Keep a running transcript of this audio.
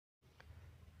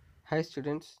Hi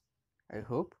students, I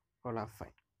hope all are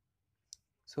fine.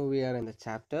 So we are in the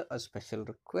chapter A Special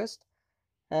Request,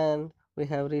 and we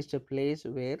have reached a place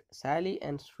where Sally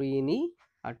and Srini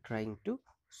are trying to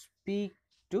speak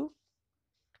to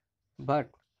Bud,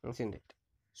 isn't it?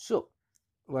 So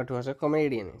what was a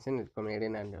comedian, isn't it?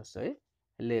 Comedian and also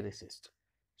a lyricist.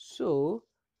 So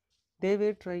they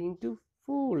were trying to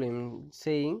fool him,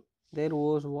 saying there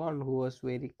was one who was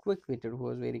very quick-witted, who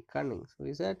was very cunning. So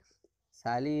he said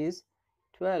Sally is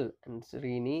 12 and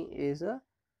Srini is a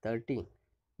 13.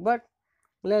 But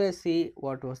let us see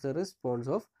what was the response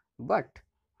of but.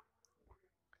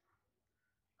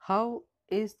 How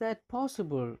is that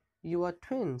possible? You are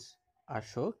twins,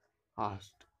 Ashok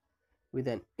asked with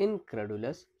an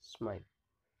incredulous smile.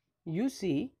 You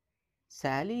see,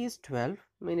 Sally is 12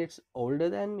 minutes older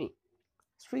than me,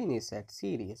 Srini said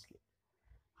seriously.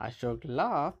 Ashok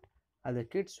laughed at the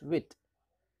kid's wit.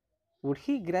 Would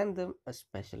he grant them a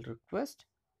special request?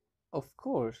 Of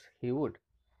course he would.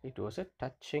 It was a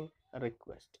touching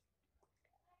request.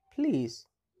 Please,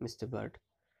 Mr. Bird,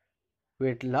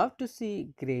 we'd love to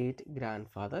see great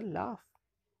grandfather laugh.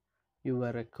 You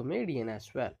are a comedian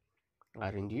as well,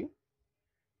 aren't you?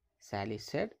 Sally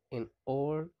said in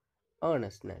all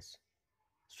earnestness.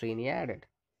 Srini added,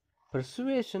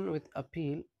 persuasion with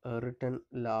appeal written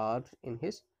large in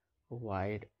his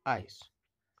wide eyes.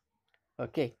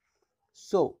 Okay,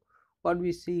 so what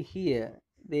we see here,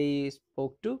 they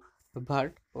spoke to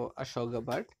Bhatt or Ashoka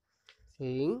Bhatt,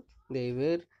 saying they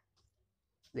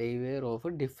were of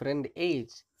a different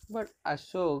age, but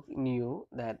Ashok knew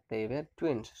that they were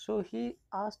twins, so he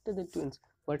asked the twins,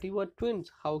 but you are twins,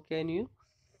 how can you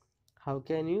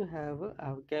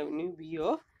be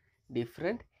of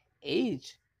different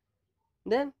age?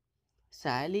 Then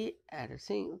Sally added,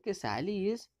 saying, okay, Sally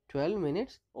is 12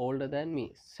 minutes older than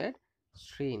me, said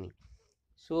Srini.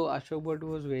 So Ashok Bhatt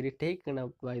was very taken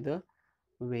up by the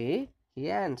way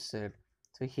he answered,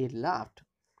 so he laughed.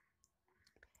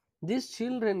 These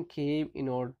children came in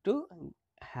order to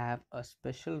have a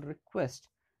special request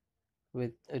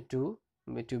with to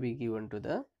be given to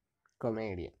the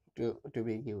comedian, to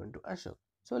be given to Ashok.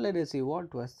 So let us see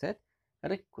what was that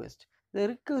request. The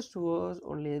request was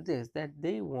only this, that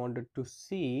they wanted to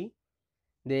see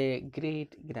their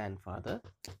great grandfather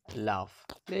laugh.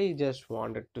 They just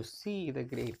wanted to see the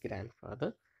great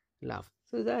grandfather laugh.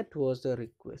 So that was the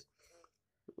request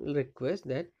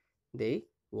that they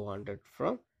wanted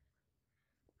from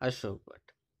Ashok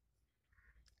Bhatt.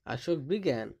 Ashok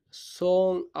began.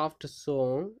 Song after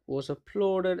song was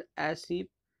applauded as he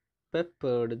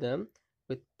peppered them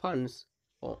with puns,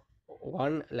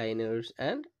 one-liners,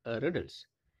 and riddles.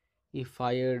 He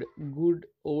fired good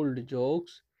old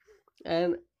jokes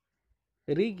and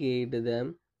regaled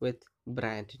them with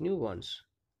brand new ones.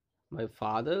 My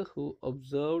father, who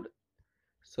observed,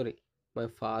 sorry, my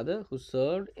father, who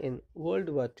served in World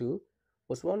War II,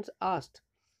 was once asked,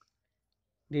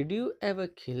 did you ever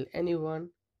kill anyone?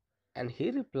 And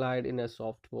he replied in a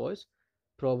soft voice,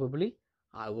 probably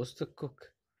I was the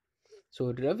cook.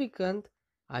 So, Ravikant,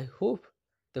 I hope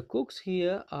the cooks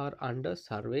here are under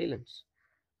surveillance,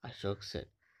 Ashok said.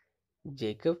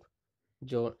 Jacob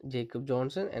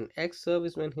Johnson, an ex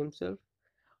serviceman himself,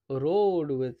 roared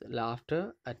with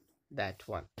laughter at that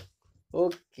one.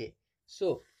 Okay,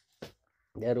 so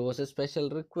there was a special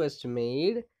request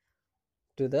made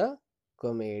to the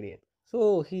comedian.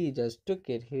 So he just took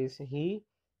it. He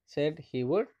said he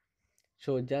would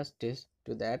show justice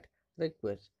to that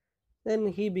request.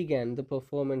 Then the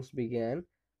performance began.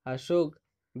 Ashok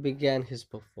began his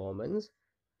performance.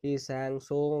 He sang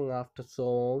song after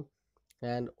song,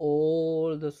 and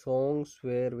all the songs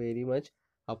were very much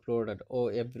applauded. Oh,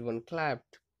 everyone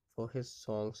clapped for his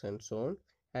songs and so on,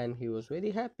 and he was very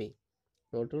happy.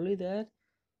 Not only that,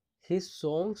 his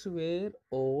songs were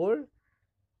all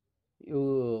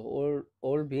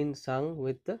been sung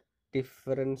with the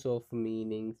difference of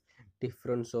meanings,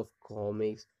 difference of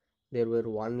comics. There were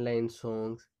one line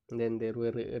songs, then there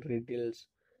were riddles.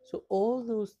 So all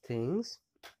those things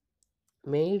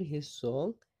made his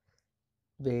song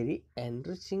very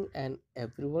enriching and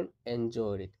everyone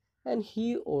enjoyed it. And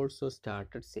he also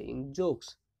started saying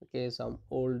jokes, okay, some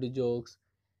old jokes,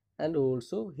 and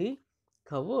also he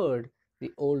covered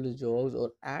the old jokes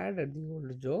or added the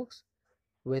old jokes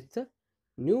with the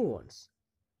new ones.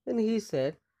 Then he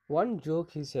said, one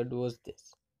joke he said was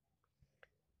this,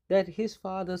 that his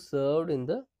father served in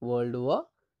the World War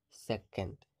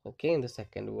II. Okay, in the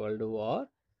Second World War.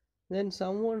 Then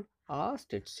someone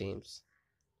asked, it seems,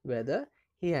 whether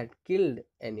he had killed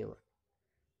anyone.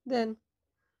 Then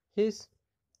his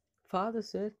father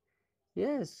said,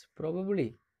 yes,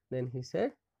 probably. Then he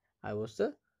said, I was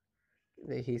the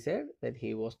he said that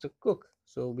he was the cook.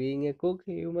 So being a cook,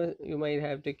 you might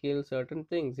have to kill certain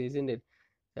things, isn't it?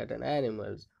 Certain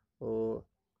animals, or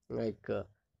like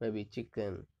maybe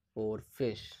chicken or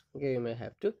fish. Okay, you may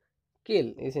have to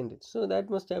kill, isn't it? So that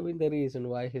must have been the reason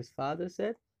why his father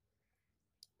said,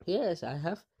 yes, I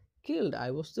have killed,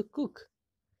 I was the cook.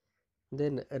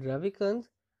 Then Ravikant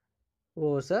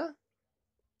was a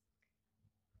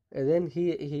and then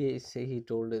he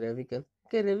told Ravikant,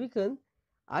 okay, Ravikant,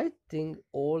 I think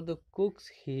all the cooks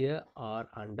here are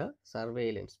under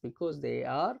surveillance because they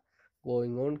are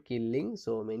going on killing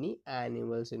so many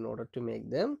animals in order to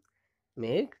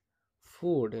make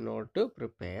food, in order to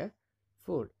prepare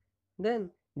food. Then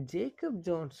Jacob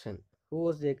Johnson, who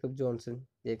was Jacob Johnson?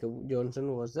 Jacob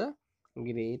Johnson was a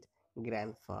great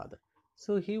grandfather.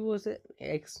 So he was an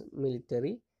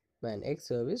ex-military man,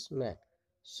 ex-service man.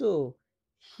 So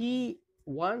he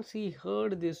once he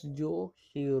heard this joke,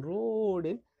 he roared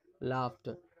in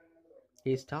laughter.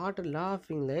 He started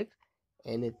laughing like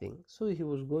anything. So he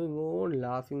was going on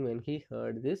laughing when he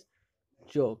heard this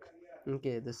joke.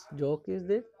 Okay, this joke is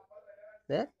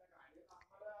that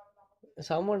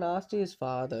someone asked his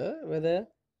father whether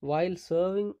while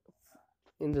serving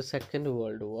in the Second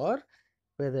World War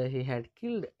whether he had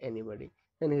killed anybody.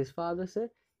 And his father said,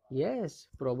 yes,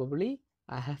 probably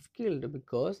I have killed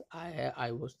because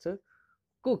I was the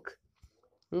cook.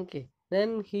 Okay.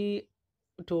 Then he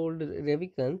told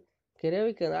Ravikant, okay,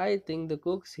 Ravikant, I think the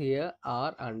cooks here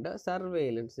are under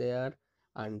surveillance. They are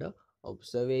under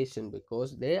observation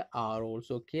because they are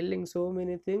also killing so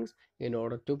many things in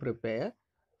order to prepare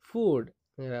food.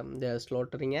 They are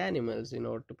slaughtering animals in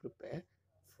order to prepare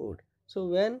food. So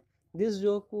when this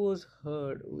joke was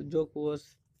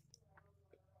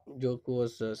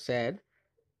said,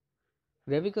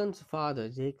 Ravikant's father,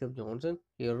 Jacob Johnson,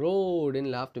 he roared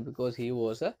in laughter because he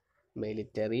was a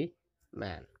military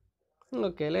man.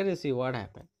 Okay, let us see what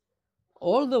happened.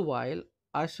 All the while,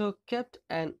 Ashok kept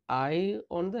an eye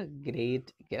on the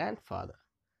great grandfather.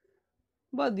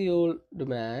 But the old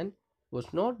man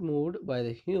was not moved by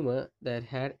the humor that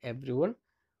had everyone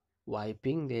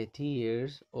wiping their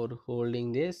tears or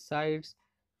holding their sides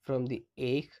from the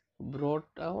ache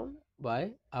brought down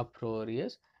by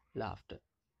uproarious laughter.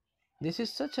 This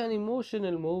is such an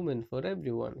emotional moment for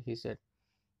everyone, he said.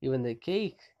 Even the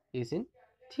cake is in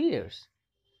tears.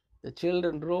 The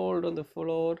children rolled on the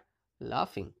floor,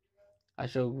 laughing.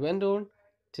 Ashok went on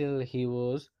till he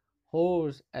was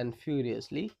hoarse and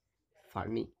furiously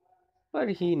funny. But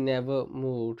he never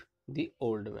moved the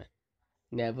old man.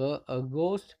 Never a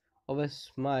ghost of a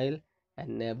smile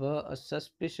and never a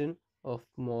suspicion of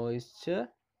moisture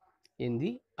in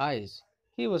the eyes.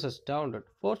 He was astounded.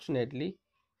 Fortunately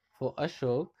for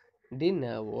Ashok,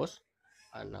 dinner was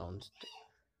announced.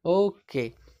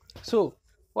 Okay, so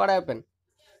what happened?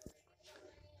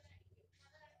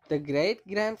 The great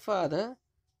grandfather,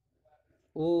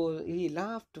 oh, he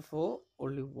laughed for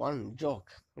only one joke.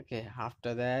 Okay,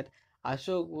 after that,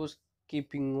 Ashok was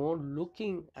keeping on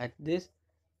looking at this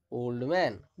old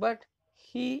man, but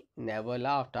he never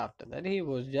laughed after that. He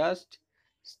was just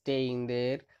staying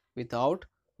there without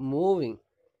moving.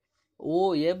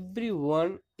 Oh,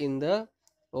 everyone in the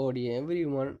audience,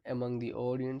 everyone among the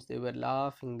audience, they were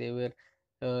laughing, they were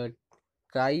uh,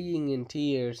 crying in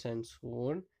tears and so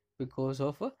on because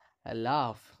of a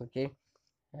laugh. Okay,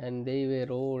 and they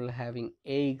were all having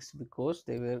aches because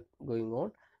they were going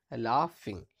on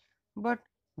laughing. But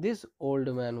this old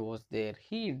man was there.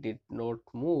 He did not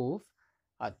move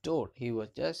at all. He was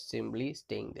just simply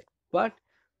staying there. But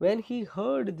when he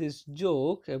heard this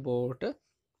joke about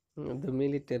the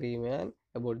military man,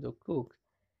 about the cook,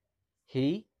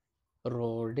 he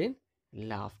roared in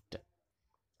laughter.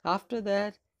 After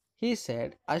that, he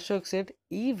said, Ashok said,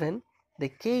 even the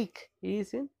cake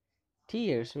is in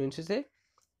tears. Means to say,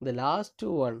 the last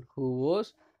one who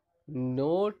was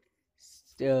not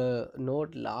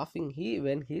not laughing, he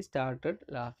when he started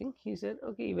laughing, he said,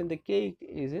 okay, even the cake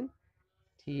is in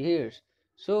tears.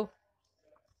 So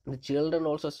the children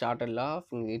also started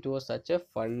laughing. It was such a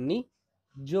funny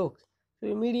joke. So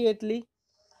immediately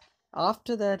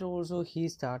after that also he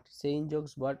started saying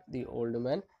jokes, but the old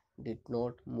man did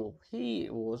not move. He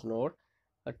was not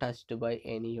touched by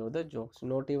any of the jokes.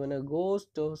 Not even a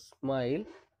ghost or smile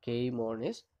came on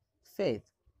his face.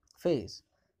 face.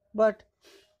 But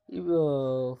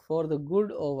for the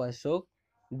good of Ashok,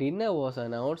 dinner was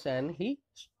announced and he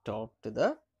stopped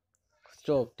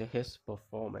his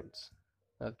performance.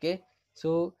 Okay,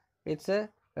 so it's a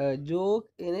joke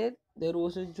in it. There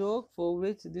was a joke for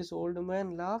which this old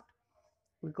man laughed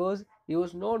because he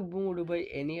was not moved by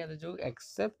any other joke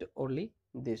except only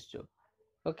this joke.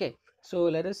 Okay, so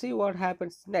let us see what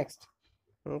happens next.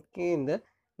 okay, in the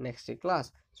next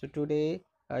class. So today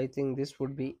I think this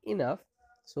would be enough.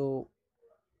 So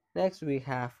next we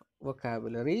have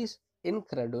vocabularies.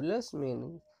 Incredulous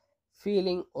meaning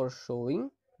feeling or showing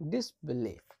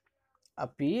disbelief.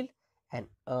 Appeal, an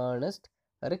earnest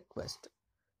request.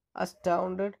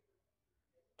 Astounded,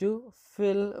 to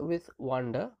fill with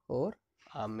wonder or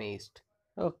amazed.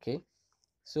 Okay,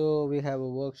 so we have a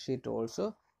worksheet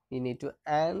also. We need to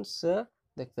answer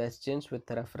the questions with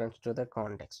reference to the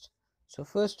context. So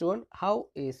first one, how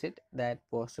is it that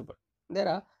possible? There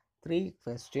are three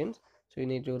questions, so you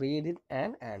need to read it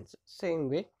and answer. Same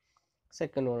way,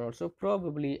 second one also,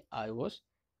 probably I was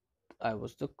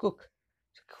the cook.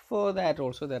 For that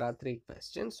also there are three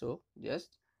questions, so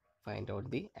just find out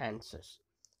the answers.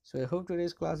 So I hope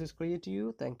today's class is clear to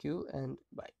you. Thank you and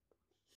bye.